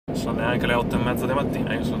sono neanche le 8:30 di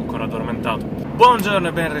mattina, io sono ancora addormentato. Buongiorno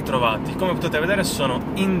e ben ritrovati. Come potete vedere sono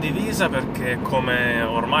in divisa perché, come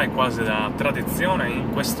ormai quasi da tradizione,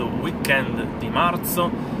 in questo weekend di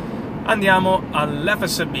marzo andiamo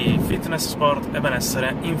all'FSB Fitness, Sport e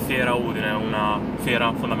Benessere in Fiera Udine, una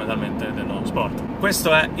fiera fondamentalmente dello sport.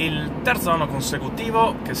 Questo è il terzo anno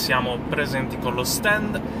consecutivo che siamo presenti con lo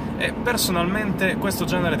stand e personalmente questo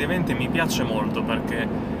genere di eventi mi piace molto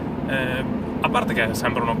perché a parte che è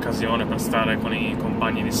sempre un'occasione per stare con i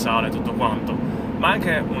compagni di sala e tutto quanto, ma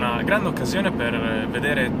anche una grande occasione per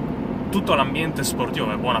vedere tutto l'ambiente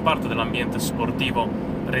sportivo e buona parte dell'ambiente sportivo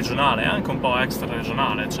regionale e anche un po' extra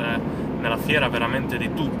regionale. C'è nella fiera veramente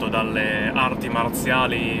di tutto, dalle arti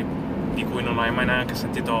marziali di cui non hai mai neanche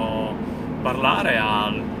sentito parlare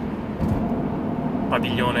al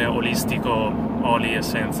padiglione olistico, oli,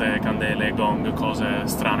 essenze, candele, gong, cose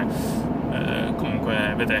strane.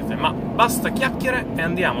 Comunque vedrete, ma basta chiacchiere e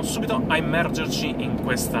andiamo subito a immergerci in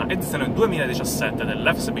questa edizione 2017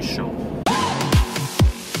 dell'FSB Show.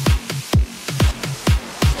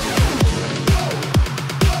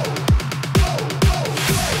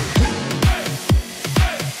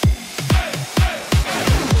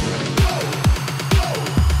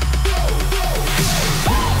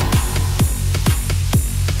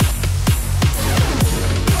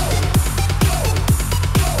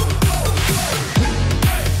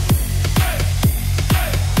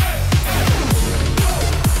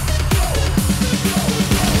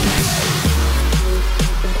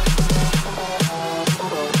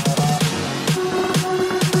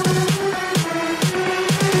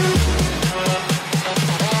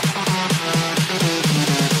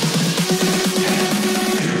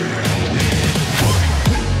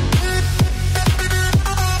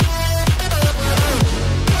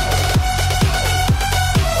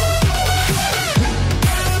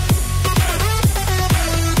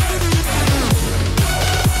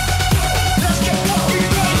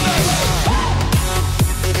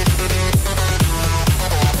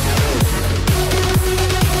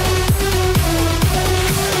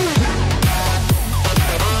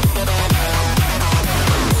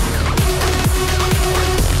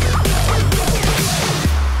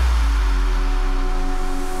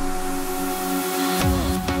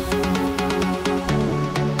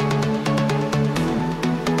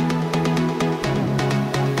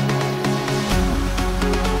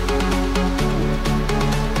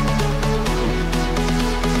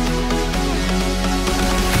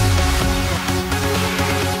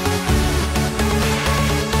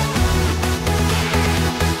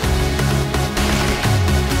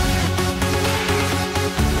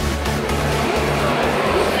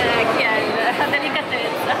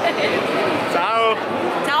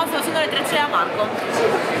 Marco.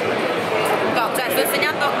 No, cioè sto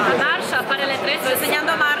insegnando a marcia a fare le trecce. Sto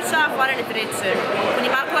insegnando a marcia a fare le trecce. Quindi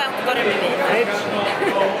Marco è un tutorial vivente.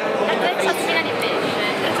 La treccia a spina di pesce.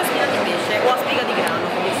 Treccia a spina di pesce o a spiga di grano,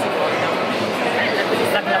 come si voglia. Bella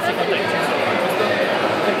questa classica treccia.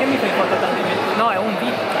 Perché mi fai foto tanti minuti? No, è un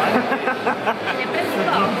dito. Ne hai preso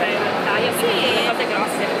poche in realtà, io sì, le cose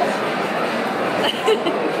grosse. Perché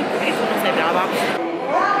tu non sei brava?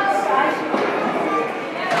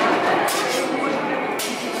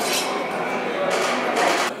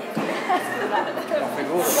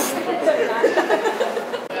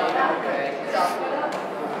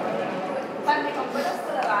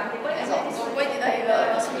 Poi ti dai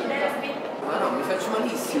la spinta. Ma no, mi faccio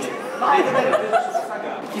malissimo.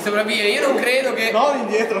 Chi sopravvive? Io non credo che... No,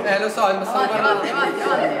 indietro. Lo so, ma stavo parlando. Avanti.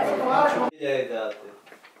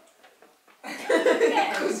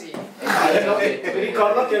 Così. Vi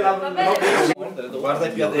ricordo che la... Guarda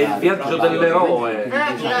il viaggio dell'eroe.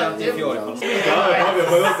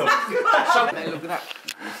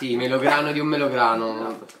 Sì, melograno di un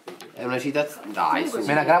melograno. È una citazione. Dai, su.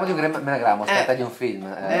 Menagramo di un menagramo, aspetta, di un film.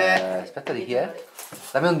 Aspetta, di chi è?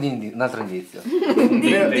 Dammi un altro indizio. Un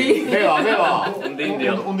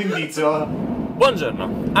indizio. Buongiorno,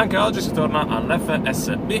 anche oggi si torna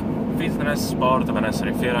all'FSB Fitness, Sport, Benessere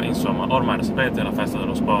in Fiera, insomma, ormai lo sapete, la festa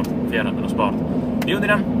dello sport, Fiera dello Sport di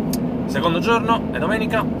Udine. Secondo giorno è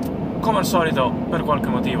domenica, come al solito, per qualche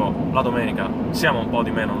motivo, la domenica siamo un po' di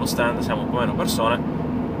meno allo stand, siamo un po' meno persone,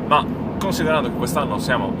 ma considerando che quest'anno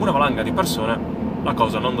siamo una valanga di persone, la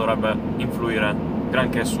cosa non dovrebbe influire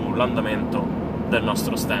granché sull'andamento del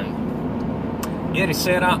nostro stand. Ieri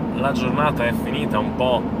sera la giornata è finita un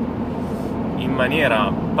po' in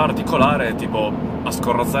maniera particolare, tipo a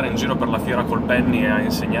scorrazzare in giro per la fiera col penny e a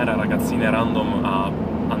insegnare a ragazzine random a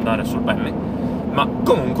andare sul penny, ma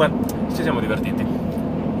comunque ci siamo divertiti.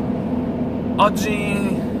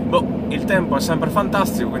 Oggi, boh, il tempo è sempre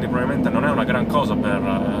fantastico, quindi probabilmente non è una gran cosa per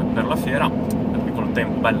la fiera, perché col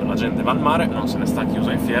tempo bello la gente va al mare, non se ne sta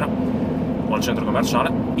chiusa in fiera o al centro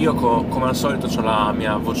commerciale. Io come al solito ho la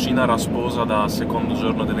mia vocina rasposa da secondo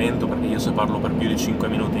giorno d'evento, perché io se parlo per più di 5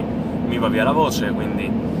 minuti mi va via la voce,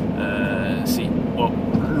 quindi sì,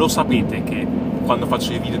 lo sapete che quando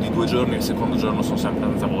faccio i video di 2 giorni il secondo giorno sono sempre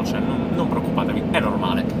senza voce, non preoccupatevi, è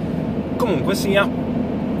normale. Comunque sia,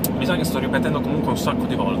 mi sa che sto ripetendo comunque un sacco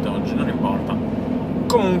di volte oggi, non importa.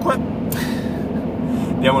 Comunque,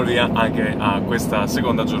 diamo il via anche a questa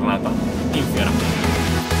seconda giornata in fiera.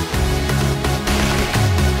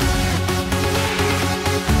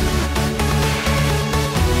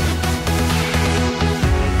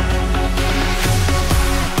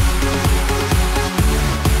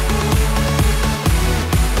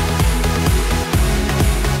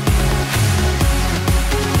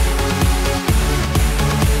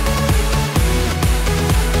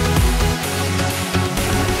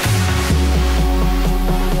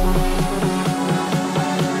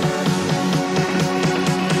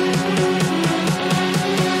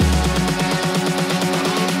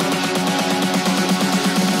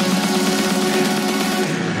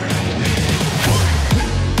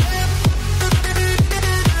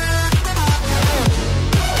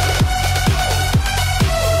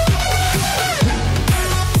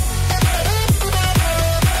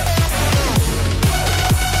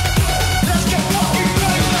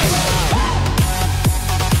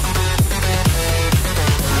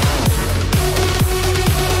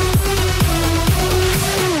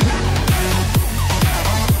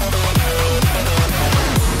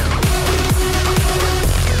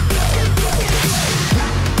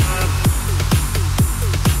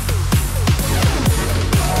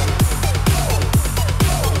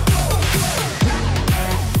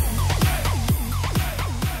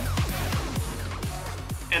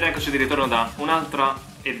 Ed eccoci di ritorno da un'altra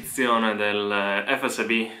edizione del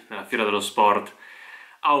FSB, della Fiera dello Sport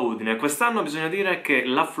a Udine. Quest'anno bisogna dire che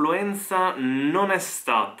l'affluenza non è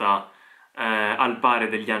stata al pari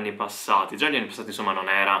degli anni passati. Già gli anni passati insomma non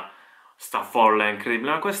era sta folla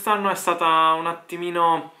incredibile, ma quest'anno è stata un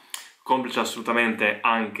attimino, complice assolutamente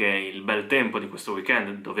anche il bel tempo di questo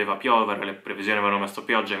weekend. Doveva piovere, le previsioni avevano messo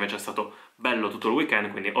pioggia, invece è stato bello tutto il weekend,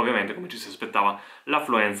 quindi ovviamente, come ci si aspettava,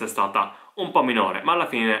 l'affluenza è stata un po' minore, ma alla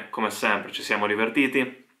fine, come sempre, ci siamo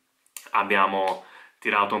divertiti, abbiamo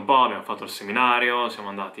tirato un po', abbiamo fatto il seminario, siamo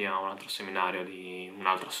andati a un altro seminario di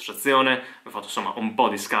un'altra associazione, abbiamo fatto insomma un po'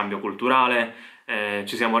 di scambio culturale,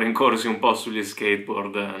 ci siamo rincorsi un po' sugli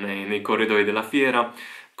skateboard nei corridoi della fiera,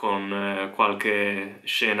 con qualche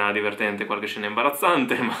scena divertente, qualche scena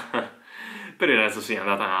imbarazzante, ma per il resto sì, è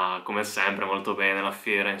andata come sempre molto bene la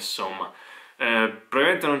fiera, insomma.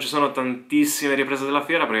 Probabilmente non ci sono tantissime riprese della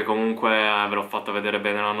fiera, perché comunque ve l'ho fatta vedere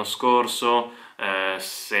bene l'anno scorso.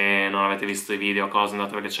 Se non avete visto i video, cose,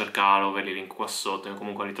 andateveli a cercare, ve li link qua sotto,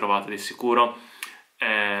 comunque li trovate di sicuro.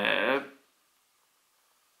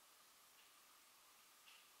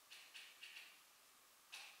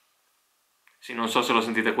 Sì, non so se lo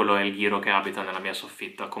sentite, quello è il ghiro che abita nella mia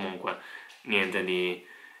soffitta, comunque niente di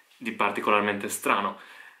particolarmente strano.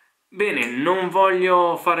 Bene, non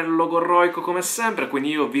voglio fare il logorroico come sempre,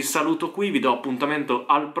 quindi io vi saluto qui, vi do appuntamento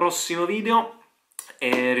al prossimo video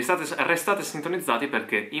e restate sintonizzati,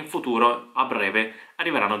 perché in futuro, a breve,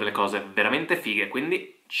 arriveranno delle cose veramente fighe,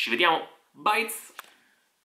 quindi ci vediamo, bye!